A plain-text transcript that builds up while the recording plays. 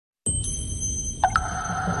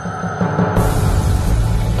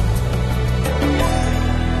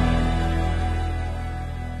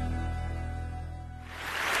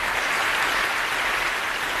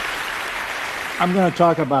I'm going to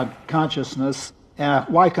talk about consciousness.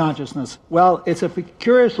 Why consciousness? Well, it's a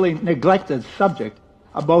curiously neglected subject,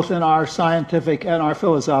 both in our scientific and our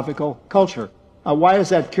philosophical culture. Why is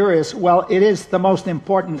that curious? Well, it is the most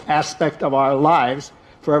important aspect of our lives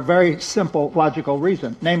for a very simple logical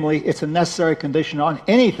reason. Namely, it's a necessary condition on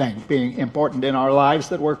anything being important in our lives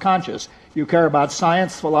that we're conscious. You care about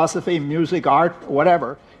science, philosophy, music, art,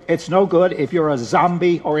 whatever. It's no good if you're a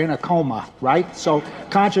zombie or in a coma, right? So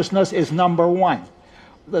consciousness is number one.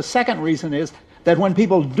 The second reason is that when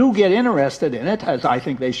people do get interested in it, as I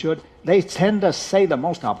think they should, they tend to say the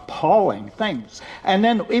most appalling things. And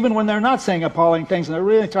then even when they're not saying appalling things and they're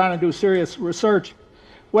really trying to do serious research,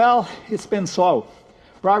 well, it's been slow.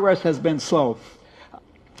 Progress has been slow.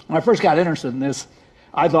 When I first got interested in this,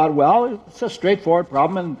 I thought, well, it's a straightforward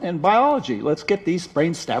problem in biology. Let's get these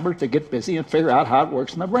brain stabbers to get busy and figure out how it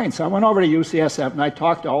works in the brain. So I went over to UCSF and I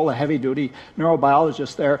talked to all the heavy-duty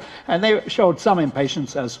neurobiologists there, and they showed some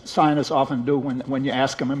impatience, as scientists often do when you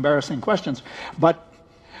ask them embarrassing questions. But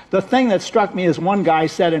the thing that struck me is one guy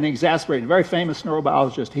said, an exasperated, very famous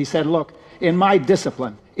neurobiologist, he said, look, in my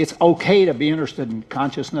discipline, it's okay to be interested in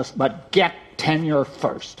consciousness, but get tenure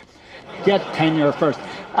first. Get tenure first.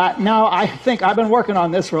 Now, I think I've been working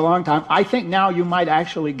on this for a long time. I think now you might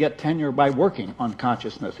actually get tenure by working on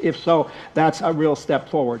consciousness. If so, that's a real step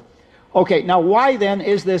forward. Okay, now why then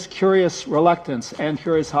is this curious reluctance and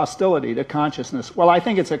curious hostility to consciousness? Well, I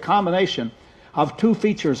think it's a combination of two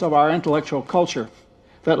features of our intellectual culture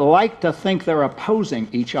that like to think they're opposing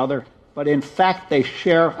each other, but in fact they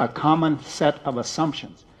share a common set of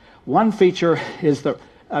assumptions. One feature is the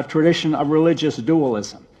tradition of religious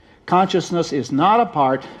dualism. Consciousness is not a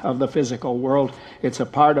part of the physical world. It's a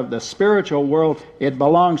part of the spiritual world. It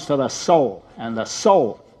belongs to the soul, and the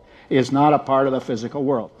soul is not a part of the physical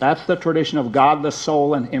world. That's the tradition of God, the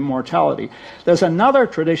soul, and immortality. There's another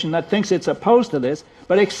tradition that thinks it's opposed to this,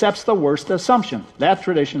 but accepts the worst assumption. That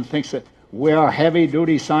tradition thinks that we are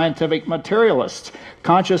heavy-duty scientific materialists.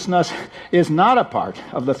 Consciousness is not a part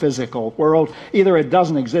of the physical world. Either it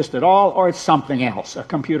doesn't exist at all, or it's something else, a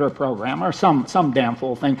computer program, or some damn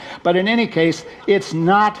fool thing. But in any case, it's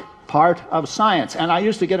not part of science. And I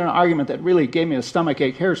used to get an argument that really gave me a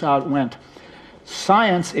stomachache. Here's how it went.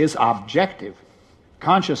 Science is objective.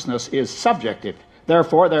 Consciousness is subjective.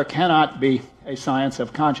 Therefore, there cannot be a science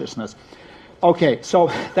of consciousness. Okay,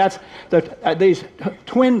 so that's these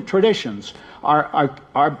twin traditions are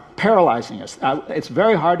paralyzing us. It's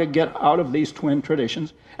very hard to get out of these twin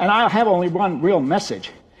traditions. And I have only one real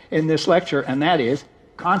message in this lecture, and that is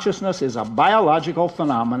consciousness is a biological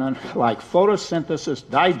phenomenon like photosynthesis,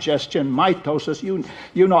 digestion, mitosis.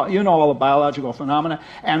 You know all the biological phenomena.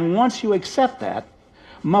 And once you accept that,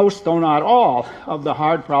 most, though not all, of the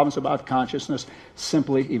hard problems about consciousness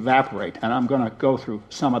simply evaporate. And I'm going to go through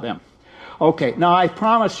some of them. Okay, now I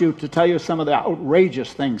promise you to tell you some of the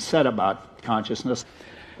outrageous things said about consciousness.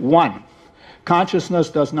 One, consciousness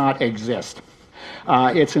does not exist.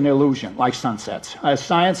 It's an illusion, like sunsets. As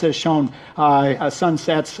science has shown,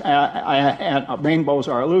 sunsets and rainbows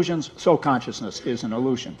are illusions, so consciousness is an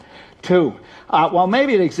illusion. Two, well,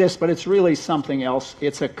 maybe it exists, but it's really something else.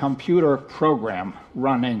 It's a computer program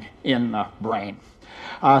running in the brain.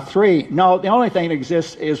 Three, no, the only thing that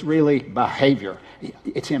exists is really behavior.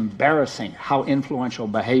 It's embarrassing how influential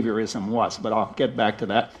behaviorism was, but I'll get back to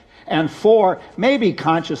that. And four, maybe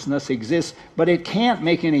consciousness exists, but it can't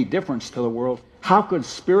make any difference to the world. How could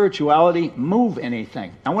spirituality move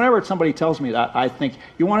anything? And whenever somebody tells me that, I think,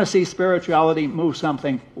 you want to see spirituality move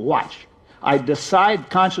something? Watch. I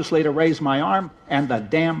decide consciously to raise my arm, and the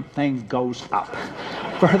damn thing goes up.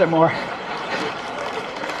 Furthermore,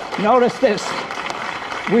 notice this.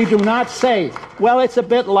 We do not say, well, it's a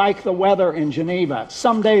bit like the weather in Geneva.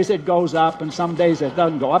 Some days it goes up and some days it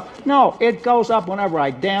doesn't go up. No, it goes up whenever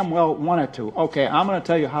I damn well want it to. Okay, I'm going to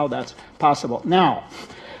tell you how that's possible. Now,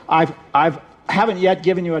 I haven't yet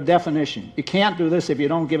given you a definition. You can't do this if you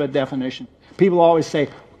don't give a definition. People always say,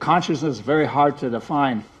 consciousness is very hard to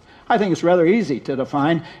define. I think it's rather easy to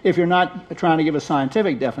define if you're not trying to give a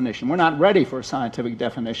scientific definition. We're not ready for a scientific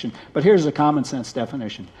definition, but here's a common sense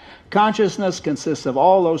definition. Consciousness consists of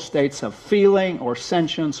all those states of feeling or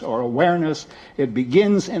sentience or awareness. It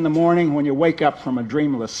begins in the morning when you wake up from a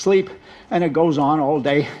dreamless sleep, and it goes on all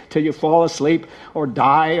day till you fall asleep or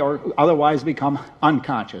die or otherwise become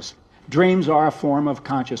unconscious. Dreams are a form of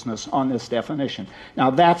consciousness on this definition. Now,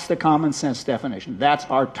 that's the common sense definition. That's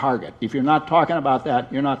our target. If you're not talking about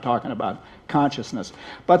that, you're not talking about consciousness.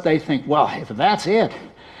 But they think, well, if that's it,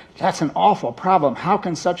 That's an awful problem. How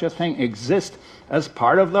can such a thing exist as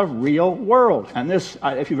part of the real world? And this,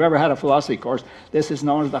 if you've ever had a philosophy course, this is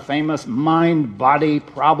known as the famous mind-body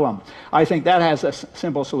problem. I think that has a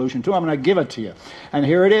simple solution too. I'm going to give it to you. And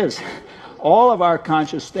here it is. All of our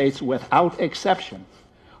conscious states, without exception,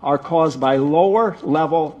 are caused by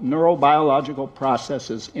lower-level neurobiological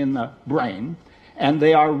processes in the brain, and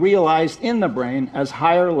they are realized in the brain as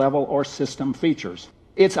higher-level or system features.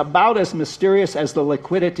 It's about as mysterious as the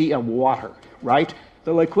liquidity of water, right?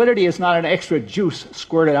 The liquidity is not an extra juice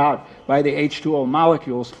squirted out by the H2O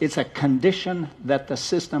molecules. It's a condition that the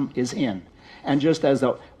system is in. And just as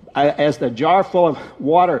the jar full of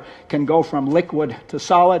water can go from liquid to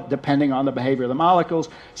solid, depending on the behavior of the molecules,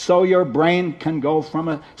 so your brain can go from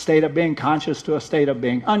a state of being conscious to a state of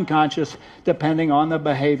being unconscious, depending on the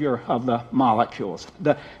behavior of the molecules.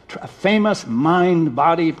 The famous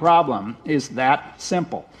mind-body problem is that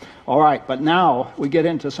simple. All right, but now we get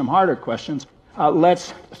into some harder questions.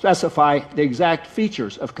 Let's specify the exact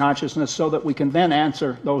features of consciousness so that we can then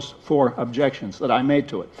answer those 4 objections that I made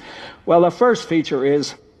to it. Well, the first feature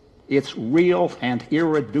is it's real and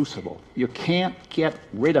irreducible. You can't get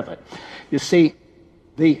rid of it. You see,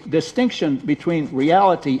 the distinction between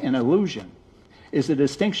reality and illusion is the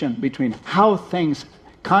distinction between how things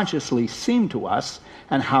consciously seem to us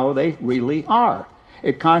and how they really are.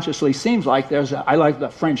 It consciously seems like I like the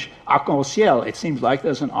French arc-en-ciel. It seems like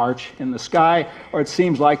there's an arch in the sky, or it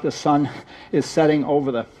seems like the sun is setting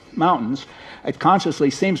over the mountains. It consciously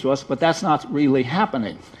seems to us, but that's not really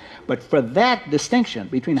happening. But for that distinction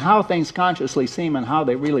between how things consciously seem and how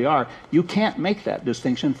they really are, you can't make that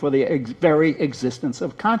distinction for the very existence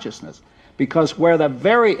of consciousness. Because where the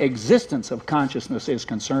very existence of consciousness is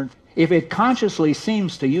concerned, if it consciously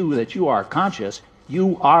seems to you that you are conscious,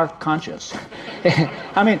 you are conscious.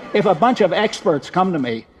 I mean, if a bunch of experts come to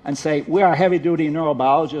me and say, we are heavy-duty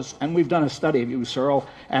neurobiologists, and we've done a study of you, Searle,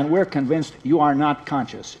 and we're convinced you are not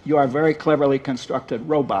conscious. You are a very cleverly constructed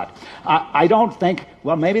robot. I don't think,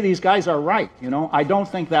 well, maybe these guys are right, you know. I don't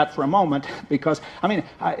think that for a moment, because, I mean,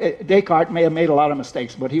 Descartes may have made a lot of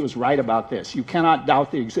mistakes, but he was right about this. You cannot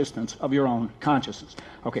doubt the existence of your own consciousness.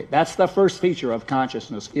 Okay, that's the first feature of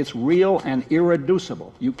consciousness. It's real and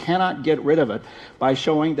irreducible. You cannot get rid of it by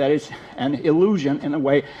showing that it's an illusion in a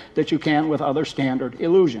way that you can with other standard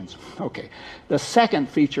illusions. Okay, the second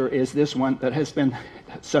feature is this one that has been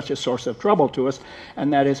such a source of trouble to us,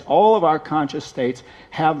 and that is all of our conscious states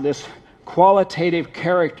have this qualitative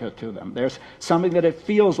character to them. There's something that it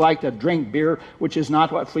feels like to drink beer, which is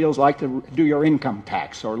not what it feels like to do your income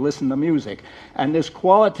tax or listen to music. And this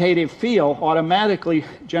qualitative feel automatically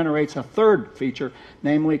generates a third feature,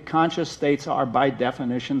 namely conscious states are by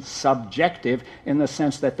definition subjective in the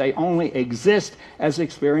sense that they only exist as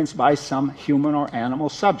experienced by some human or animal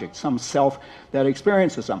subject, some self that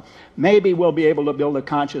experiences them. Maybe we'll be able to build a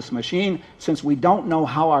conscious machine. Since we don't know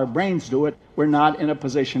how our brains do it, we're not in a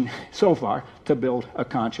position so far to build a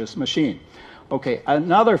conscious machine. Okay,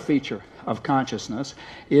 another feature of consciousness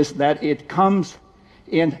is that it comes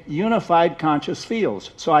in unified conscious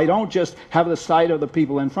fields. So I don't just have the sight of the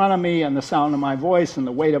people in front of me and the sound of my voice and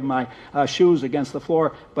the weight of my shoes against the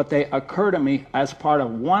floor, but they occur to me as part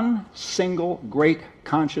of one single great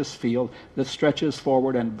conscious field that stretches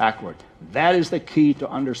forward and backward. That is the key to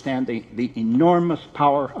understand the enormous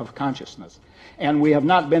power of consciousness. And we have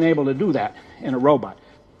not been able to do that in a robot.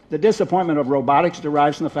 The disappointment of robotics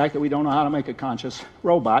derives from the fact that we don't know how to make a conscious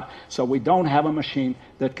robot, so we don't have a machine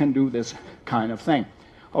that can do this kind of thing.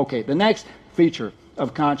 Okay, the next feature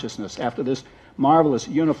of consciousness, after this marvelous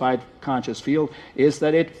unified conscious field, is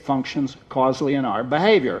that it functions causally in our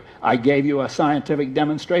behavior. I gave you a scientific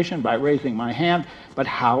demonstration by raising my hand, but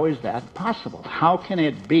how is that possible? How can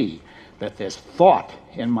it be that this thought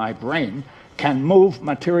in my brain can move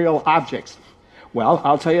material objects? Well,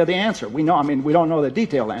 I'll tell you the answer. We know, I mean, we don't know the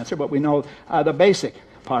detailed answer, but we know the basic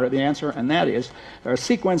part of the answer, and that is there are a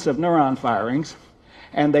sequence of neuron firings,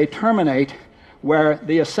 and they terminate where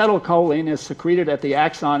the acetylcholine is secreted at the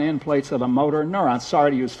axon end plates of the motor neurons.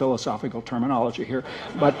 Sorry to use philosophical terminology here,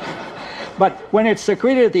 but when it's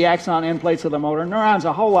secreted at the axon end plates of the motor neurons,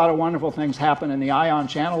 a whole lot of wonderful things happen in the ion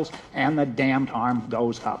channels, and the damned arm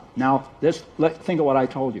goes up. Now, think of what I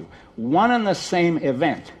told you. One and the same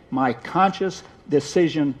event, my conscious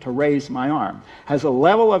decision to raise my arm, has a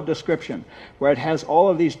level of description where it has all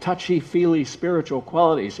of these touchy-feely spiritual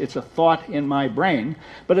qualities. It's a thought in my brain,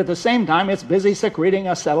 but at the same time it's busy secreting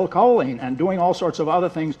acetylcholine and doing all sorts of other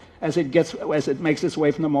things as it makes its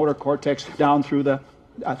way from the motor cortex down through the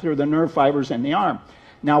nerve fibers in the arm.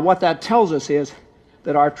 Now, what that tells us is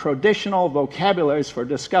that our traditional vocabularies for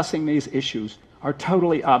discussing these issues are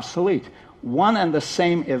totally obsolete. one and the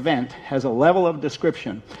same event has a level of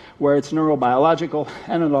description where it's neurobiological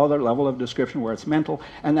and another level of description where it's mental,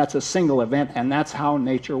 and that's a single event, and that's how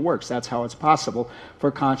nature works. That's how it's possible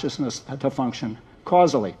for consciousness to function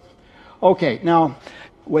causally. Okay, now,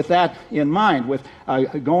 with that in mind, with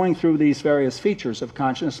going through these various features of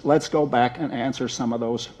consciousness, let's go back and answer some of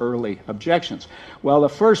those early objections. Well, the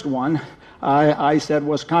first one I said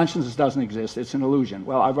was consciousness doesn't exist, it's an illusion.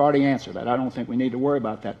 Well, I've already answered that. I don't think we need to worry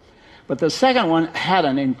about that. But the second one had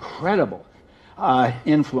an incredible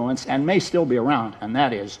influence and may still be around, and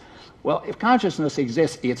that is, well, if consciousness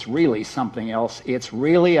exists, it's really something else. It's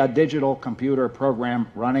really a digital computer program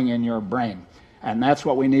running in your brain. And that's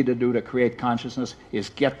what we need to do to create consciousness, is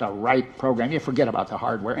get the right program. You forget about the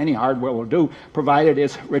hardware. Any hardware will do, provided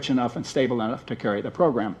it's rich enough and stable enough to carry the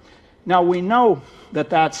program. Now, we know that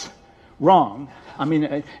that's wrong. I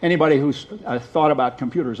mean, anybody who's thought about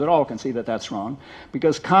computers at all can see that that's wrong,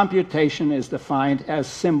 because computation is defined as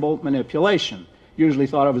symbol manipulation. Usually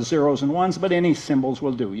thought of as zeros and ones, but any symbols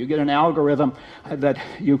will do. You get an algorithm that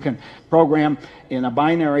you can program in a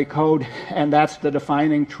binary code, and that's the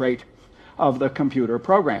defining trait of the computer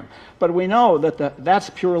program. But we know that that's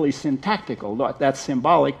purely syntactical, that's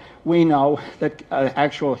symbolic. We know that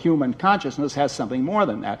actual human consciousness has something more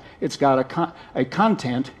than that. It's got a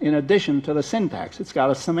content in addition to the syntax. It's got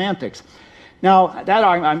a semantics. Now, that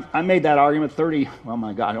argument, I made that argument oh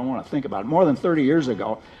my God, I don't want to think about it, more than 30 years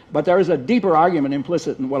ago. But there is a deeper argument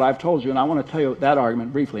implicit in what I've told you, and I want to tell you that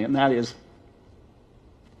argument briefly, and that is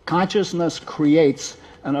consciousness creates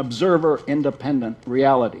an observer-independent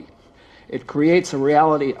reality. It creates a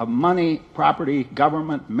reality of money, property,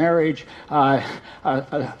 government, marriage,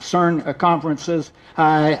 CERN conferences,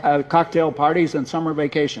 cocktail parties, and summer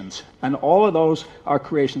vacations. And all of those are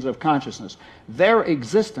creations of consciousness. Their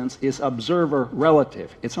existence is observer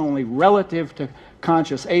relative. It's only relative to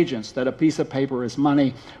conscious agents that a piece of paper is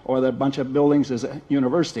money or that a bunch of buildings is a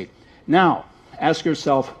university. Now, ask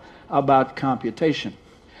yourself about computation.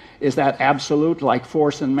 Is that absolute, like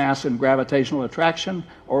force and mass and gravitational attraction,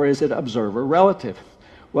 or is it observer relative?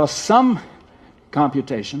 Well, some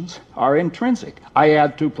computations are intrinsic. I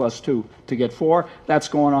add 2 plus 2 to get 4. That's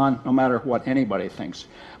going on no matter what anybody thinks.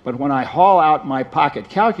 But when I haul out my pocket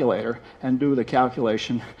calculator and do the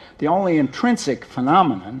calculation, the only intrinsic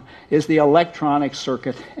phenomenon is the electronic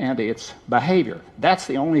circuit and its behavior. That's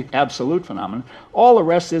the only absolute phenomenon. All the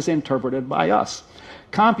rest is interpreted by us.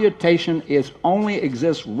 Computation only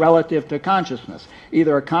exists relative to consciousness.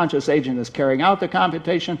 Either a conscious agent is carrying out the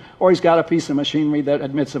computation, or he's got a piece of machinery that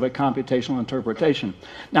admits of a computational interpretation.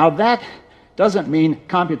 Now, that doesn't mean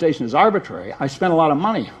computation is arbitrary. I spent a lot of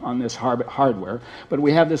money on this hardware, but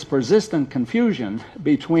we have this persistent confusion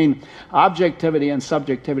between objectivity and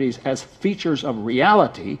subjectivity as features of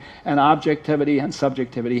reality, and objectivity and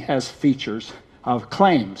subjectivity as features of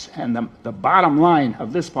claims. And the bottom line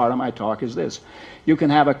of this part of my talk is this. You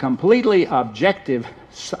can have a completely objective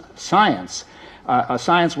science, a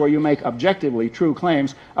science where you make objectively true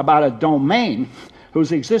claims about a domain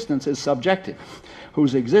whose existence is subjective,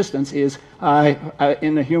 whose existence is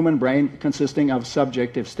in the human brain consisting of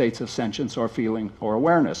subjective states of sentience or feeling or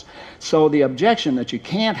awareness. So the objection that you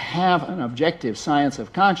can't have an objective science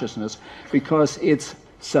of consciousness because it's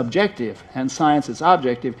subjective and science is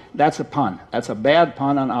objective, that's a pun. That's a bad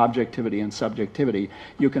pun on objectivity and subjectivity.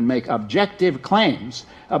 You can make objective claims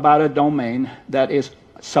about a domain that is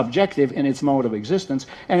subjective in its mode of existence,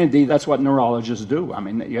 and indeed that's what neurologists do. I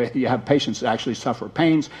mean, you have patients that actually suffer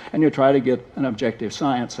pains, and you try to get an objective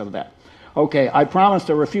science of that. Okay, I promised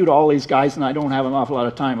to refute all these guys, and I don't have an awful lot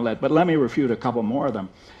of time left, but let me refute a couple more of them.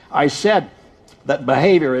 I said that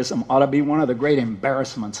behaviorism ought to be one of the great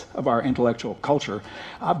embarrassments of our intellectual culture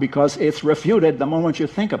because it's refuted the moment you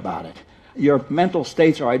think about it. Your mental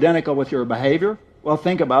states are identical with your behavior. Well,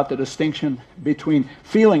 think about the distinction between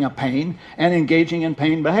feeling a pain and engaging in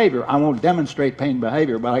pain behavior. I won't demonstrate pain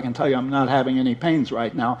behavior, but I can tell you I'm not having any pains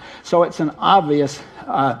right now. So it's an obvious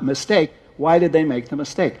mistake. Why did they make the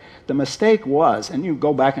mistake? The mistake was, and you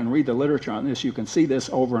go back and read the literature on this, you can see this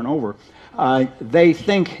over and over. They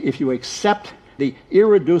think if you accept the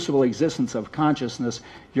irreducible existence of consciousness,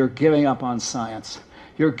 you're giving up on science.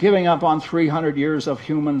 You're giving up on 300 years of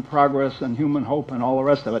human progress and human hope and all the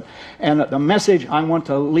rest of it. And the message I want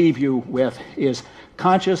to leave you with is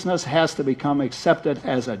consciousness has to become accepted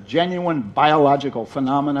as a genuine biological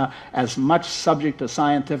phenomena, as much subject to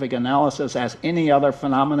scientific analysis as any other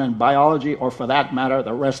phenomenon in biology, or for that matter,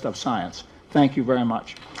 the rest of science. Thank you very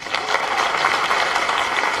much.